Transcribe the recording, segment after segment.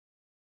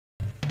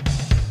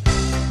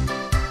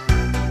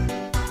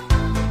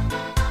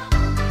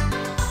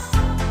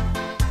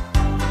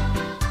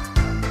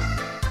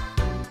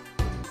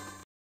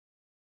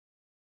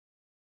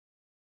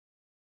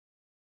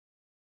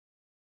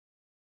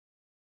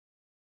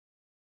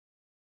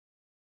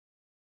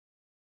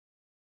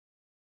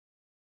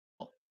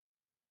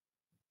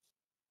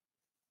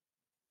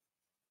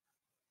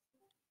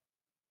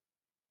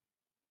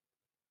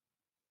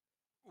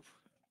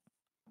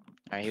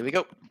Alright, here we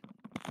go.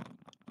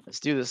 Let's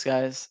do this,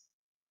 guys.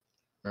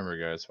 Remember,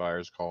 guys,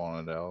 fire's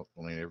calling it out.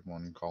 We'll need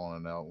everyone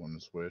calling it out when the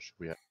swish.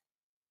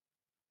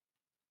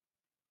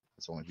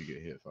 It's only if you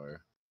get hit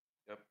fire.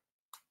 Yep.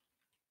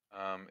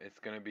 It's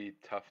gonna be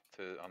tough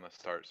on the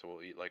start, so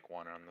we'll eat like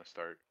one on the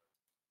start.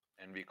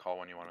 And be call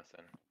when you want us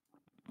in.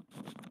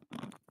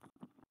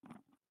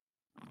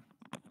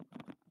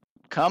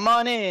 Come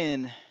on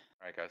in.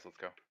 Alright guys, let's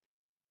go.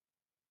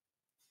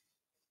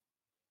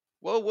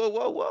 Whoa, whoa,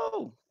 whoa,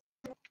 whoa.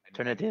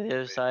 Turn it to the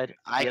other side.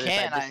 I The other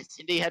can't. side,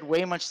 Cindy had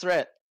way much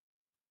threat.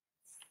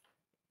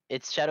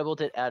 It's shadow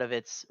bolted out of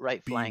its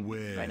right flank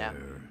right now.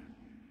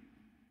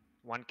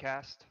 One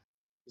cast.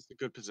 It's a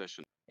good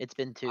position. It's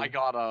been two. I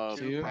got a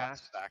Two.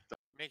 stacked up.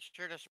 Make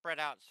sure to spread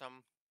out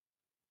some.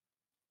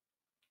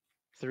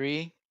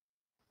 3.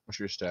 What's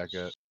your stack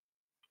at?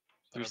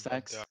 3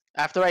 stacks.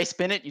 After I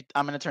spin it,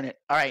 I'm gonna turn it.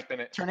 Alright,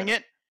 turning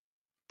it.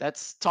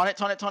 That's taunt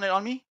it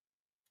on me.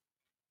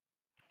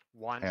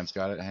 One. Ham's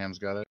got it.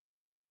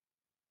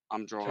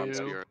 I'm drawing Two.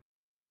 spirit.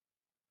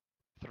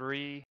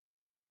 3,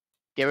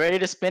 Get ready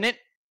to spin it.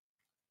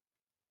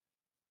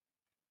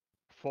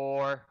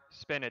 4.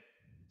 Spin it.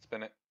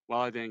 Spin it.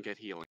 Well, I didn't get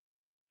healing.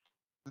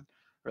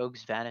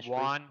 Rogues vanish.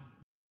 1.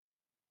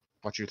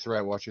 Watch your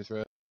threat.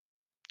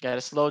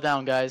 Gotta slow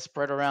down, guys.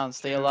 Spread around.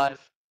 Stay alive.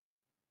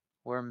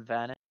 Worm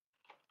vanish.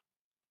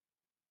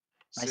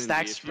 My Cindy,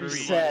 stack's if you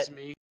reset. use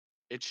me,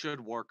 it should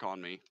work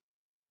on me.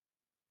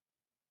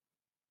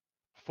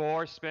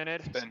 4. Spin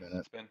it.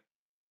 Spin.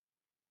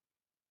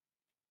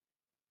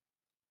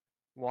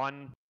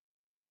 1.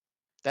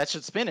 That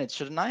should spin it,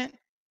 shouldn't I?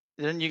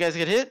 Didn't you guys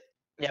get hit?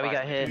 Yeah, we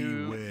got hit.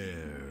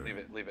 2.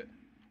 Leave it.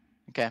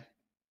 Okay.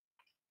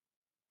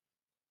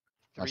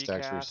 My 3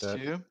 stack's cast.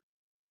 reset. 2.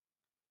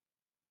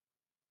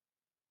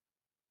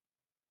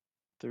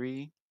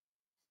 3.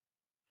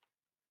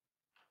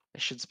 I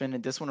should spin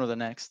it this one or the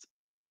next.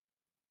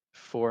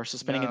 4. So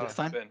spinning it No. this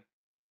time. Spin.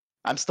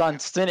 I'm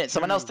stunned. Spin it.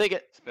 Someone else 2. take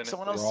it. Spin it.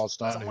 Someone We're else. all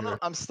stunned Someone here. else.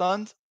 I'm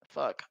stunned.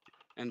 Fuck.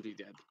 Envy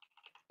dead.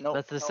 No.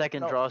 That's the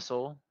second draw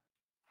soul.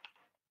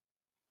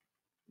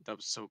 That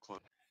was so close.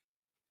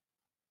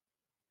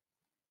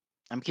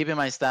 I'm keeping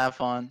my staff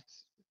on.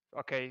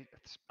 Okay,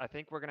 I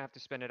think we're gonna have to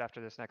spin it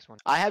after this next one.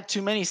 I have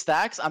too many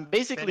stacks. I'm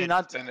basically it,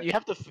 not. spin it. You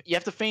have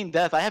to feign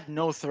death. I have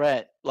no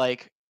threat.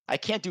 Like I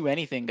can't do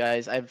anything,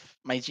 guys.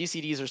 My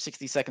GCDs are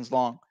 60 seconds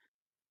long.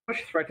 Which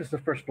threat is the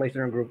first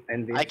placer in group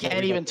Envy? I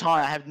can't even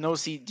taunt. I have no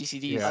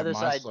GCDs. Yeah, Other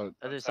mine's side. like-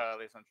 Other side.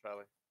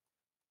 Charlie.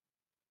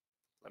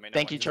 Let me know.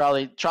 Thank you,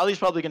 Charlie. Charlie's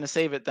probably gonna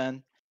save it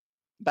then.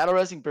 Battle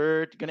Rising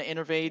Bird, gonna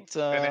innervate.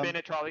 Spin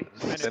it, Charlie.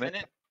 Spin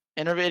it.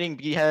 Innervating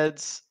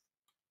beheads.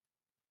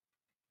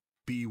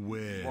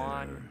 Beware.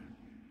 1.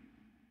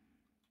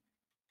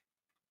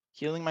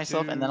 Healing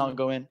myself, and then I'll 2.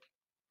 go in.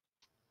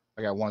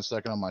 I got 1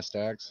 second on my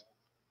stacks.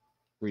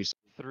 Reset.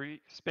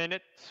 3. Spin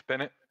it. Spin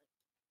it.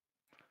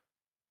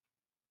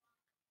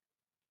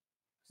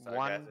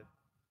 1.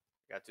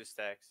 Got 2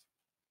 stacks.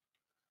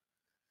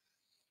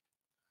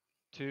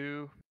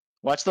 2.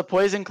 Watch the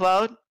poison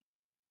cloud.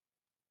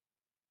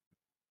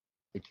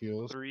 Big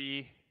heals.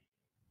 3.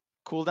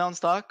 Cooldown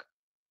stock.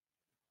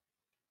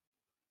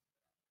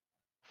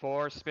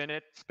 4. Spin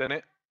it. Spin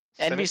it.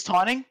 Spin Enemies it.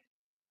 taunting.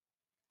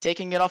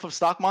 Taking it off of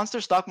stock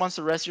monster. Stock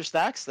monster rest your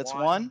stacks. That's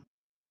 1.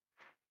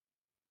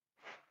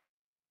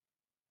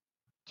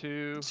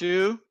 2.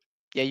 2.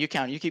 Yeah, you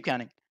count. You keep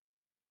counting.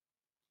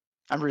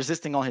 I'm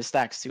resisting all his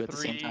stacks too at the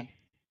same 3. time.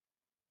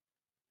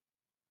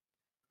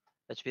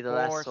 That should be the 4.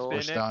 last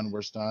soul. Spin it.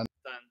 We're stunned.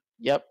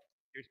 Yep.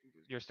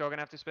 You're still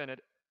gonna have to spin it.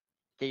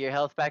 Get your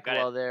health back Got it.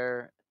 while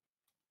they're.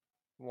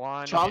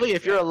 1. Charlie,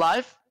 if you're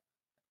alive,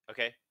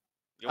 Okay.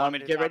 You want me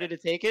to get taunt ready it? to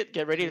take it.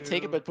 Get ready to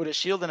take it, 2. but put a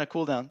shield and a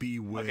cooldown.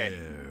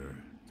 Beware.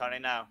 Taunt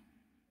it now.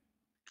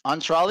 On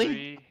Charlie,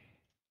 3.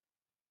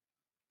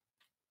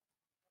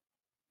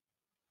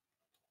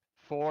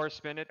 4.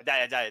 Spin it.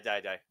 I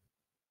die.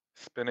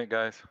 Spin it,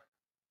 guys.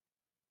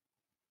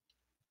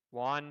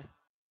 1.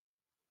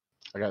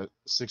 I got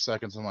 6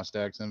 seconds on my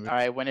stacks. Envy. all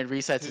right. When it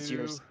resets, it's 2.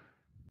 yours.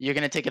 You're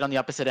gonna take it on the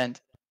opposite end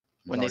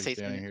when I'm they already say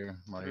standing spin. here.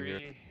 I'm already here.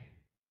 3.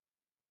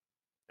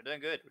 We're doing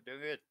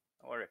good.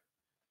 Don't worry.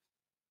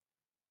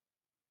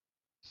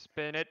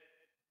 Spin it.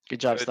 Good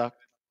job, Good. stock.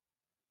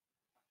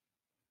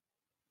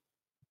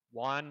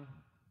 1.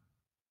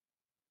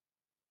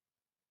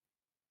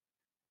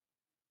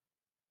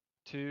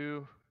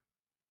 2.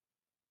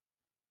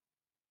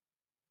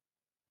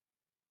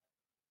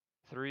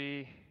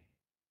 3.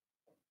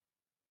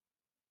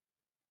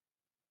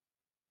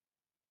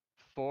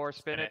 4.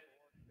 Spin it.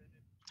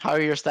 How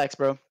are your stacks,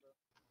 bro?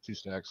 2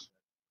 stacks.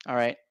 All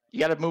right. You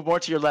gotta move more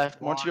to your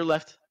left. More to your 1.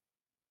 left.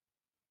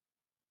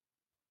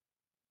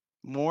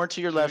 More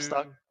to your left,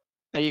 stock. 2.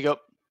 There you go.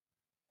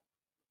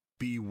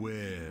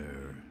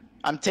 Beware.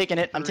 I'm taking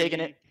it. I'm taking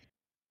it.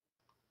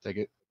 3.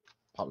 Take it.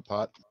 Pop the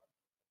pot.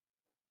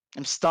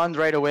 I'm stunned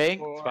right away.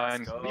 4. It's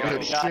fine. go. We got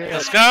Good it. shit.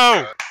 Let's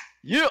go!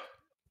 Yeah.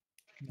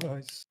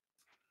 Nice.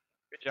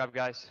 Good job,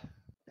 guys.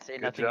 Say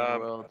Good nothing in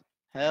job. the world.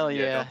 Hell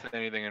yeah. Don't say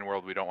anything in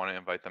world. We don't want to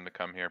invite them to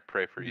come here.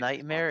 Pray for each.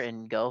 Nightmare response.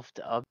 engulfed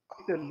up.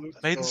 the loot.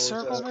 Maiden so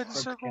circle, the maiden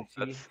folks circle.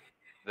 can see. That's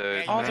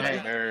the Oh,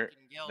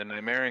 the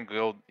Nightmare and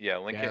Guild. Yeah,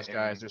 Lincoln. Gas,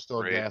 guys. There's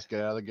still raid. gas.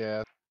 Get out of the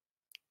gas.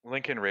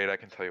 Lincoln raid. I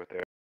can tell you what they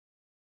are.